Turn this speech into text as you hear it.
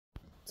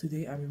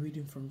Today I'll be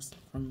reading from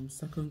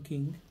 2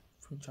 King,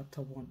 from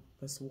chapter 1,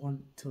 verse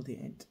 1 till the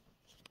end.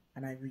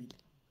 And I read,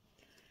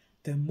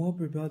 The mob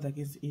rebelled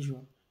against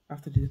Israel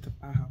after the death of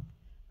Ahab,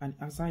 and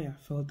Isaiah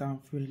fell down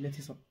through the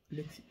lattice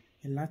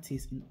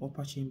in the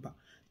upper chamber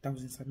that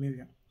was in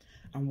Samaria,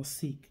 and was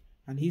sick.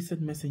 And he sent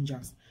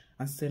messengers,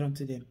 and said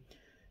unto them,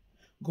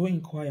 Go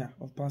inquire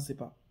of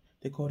Bathsheba,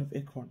 the god of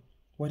Ekron,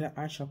 whether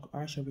I shall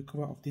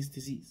recover of this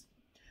disease.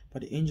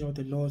 But the angel of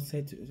the Lord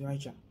said to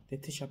Elijah the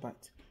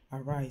Tishbite,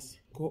 Arise,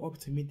 go up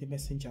to meet the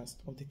messengers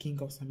of the king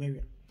of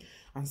Samaria,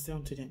 and say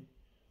unto them,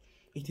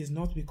 It is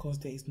not because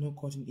there is no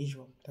God in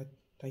Israel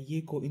that ye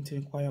go in to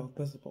inquire of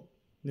Bathsheba,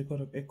 the god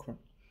of Ekron.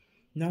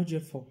 Now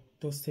therefore,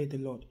 thus saith the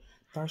Lord,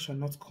 Thou shalt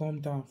not come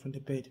down from the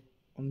bed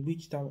on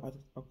which thou art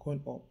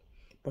gone up,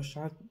 but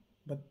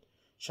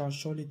shalt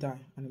surely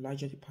die. And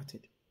Elijah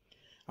departed.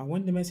 And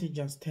when the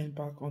messengers turned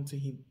back unto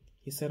him,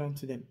 he said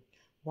unto them,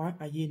 Why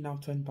are ye now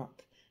turned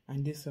back?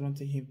 And they said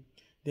unto him,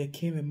 There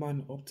came a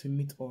man up to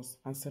meet us,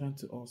 and said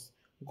unto us,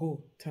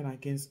 Go, turn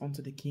against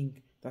unto the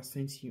king that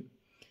sent you,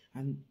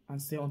 and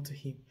say unto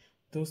him,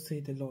 Thus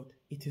saith the Lord,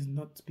 It is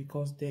not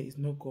because there is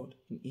no God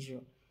in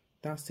Israel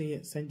that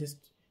sendest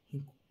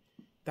in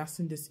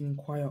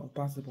inquire of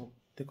Bathsheba,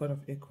 the god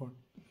of Ekron.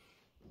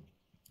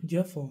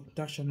 Therefore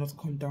thou shalt not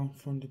come down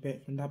from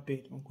that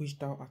bed on which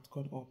thou art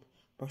gone up,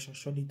 but shalt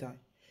surely die.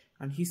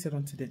 And he said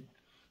unto them,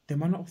 The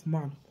manner of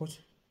man,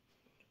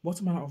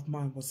 what manner of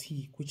man was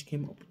he which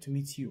came up to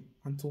meet you,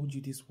 and told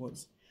you these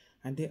words?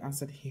 And they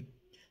answered him,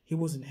 He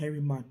was an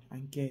hairy man,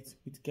 and girt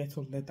with girt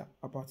of leather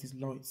about his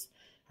loins.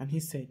 And he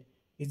said,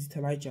 Is it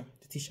Elijah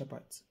the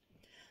Tishbite?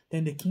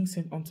 Then the king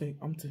sent unto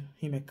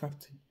him a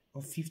captain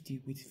of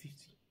 50 with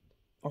 50.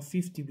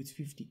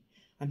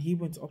 And he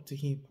went up to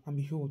him, and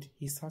behold,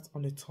 he sat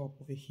on the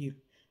top of a hill,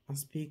 and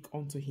spake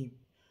unto him,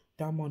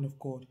 Thou man of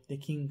God, the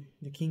king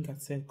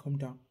had said, Come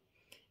down.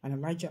 And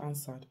Elijah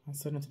answered and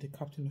said unto the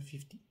captain of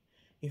 50,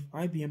 If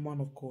I be a man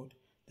of God,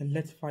 then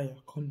let fire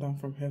come down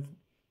from heaven,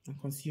 and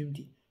consume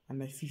thee,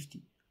 and thy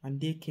 50. And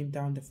there came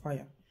down the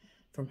fire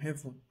from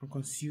heaven, and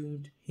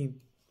consumed him,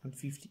 and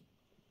 50.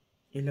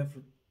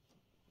 11.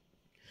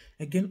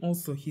 Again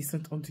also he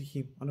sent unto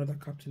him another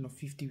captain of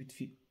 50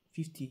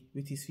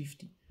 with his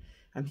 50.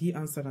 And he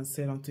answered and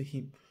said unto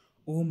him,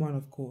 O man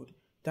of God,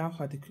 thou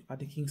had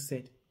the king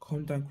said,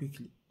 Come down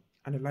quickly.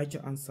 And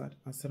Elijah answered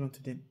and said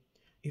unto them,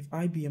 If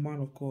I be a man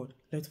of God,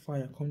 let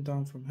fire come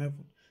down from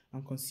heaven,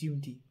 and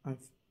consume thee,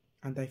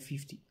 and thy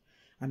 50.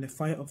 And the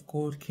fire of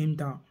God came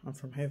down and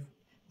from heaven,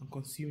 and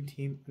consumed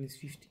him and his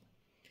 50.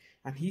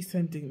 And he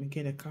sent him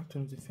again a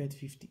captain of the third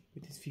 50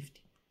 with his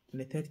 50.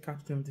 And the third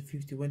captain of the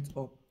 50 went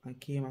up, and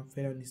came and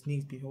fell on his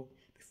knees before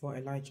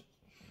Elijah,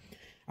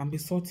 and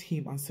besought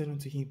him, and said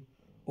unto him,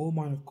 O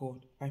man of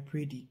God, I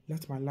pray thee,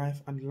 let my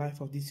life and the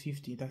life of these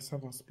 50 thy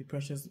servants be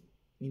precious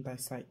in thy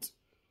sight.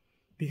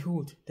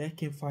 Behold, there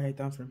came fire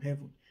down from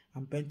heaven,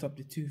 and burnt up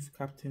the two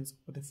captains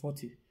of the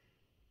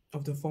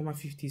former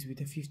 50s with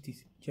the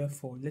 50s.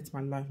 Therefore, let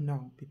my life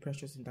now be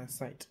precious in thy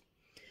sight.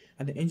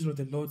 And the angel of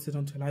the Lord said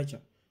unto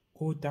Elijah,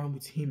 Go down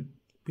with him,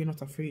 be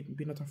not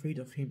afraid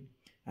of him.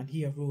 And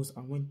he arose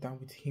and went down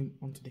with him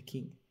unto the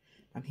king.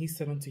 And he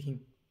said unto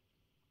him,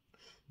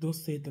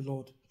 Thus saith the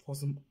Lord,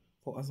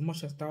 for as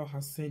much as thou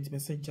hast sent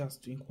messengers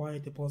to inquire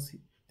the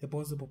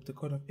bosom of the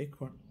god of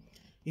Ekron,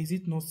 is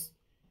it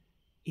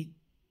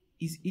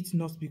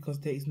not because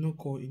there is no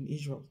God in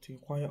Israel to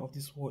inquire of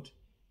this word?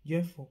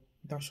 Therefore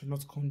thou shalt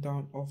not come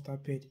down off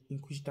that bed in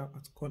which thou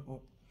art gone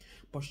up,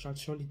 but shalt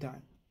surely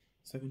die.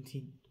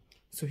 17.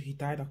 So he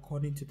died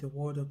according to the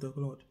word of the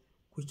Lord,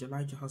 which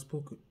Elijah had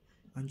spoken.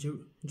 And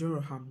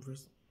Jehoram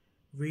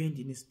reigned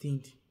in his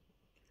stead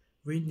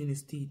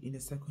in the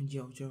second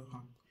year of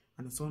Jehoram,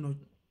 and the son of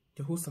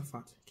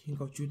Jehoshaphat, king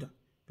of Judah,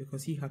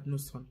 because he had no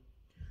son.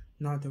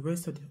 Now the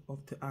rest of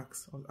the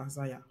acts of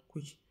Isaiah,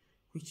 which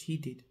he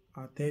did,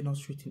 are there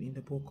not written in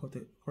the book of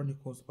the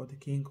Chronicles of the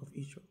king of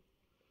Israel?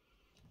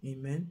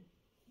 Amen.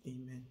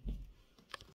 Amen.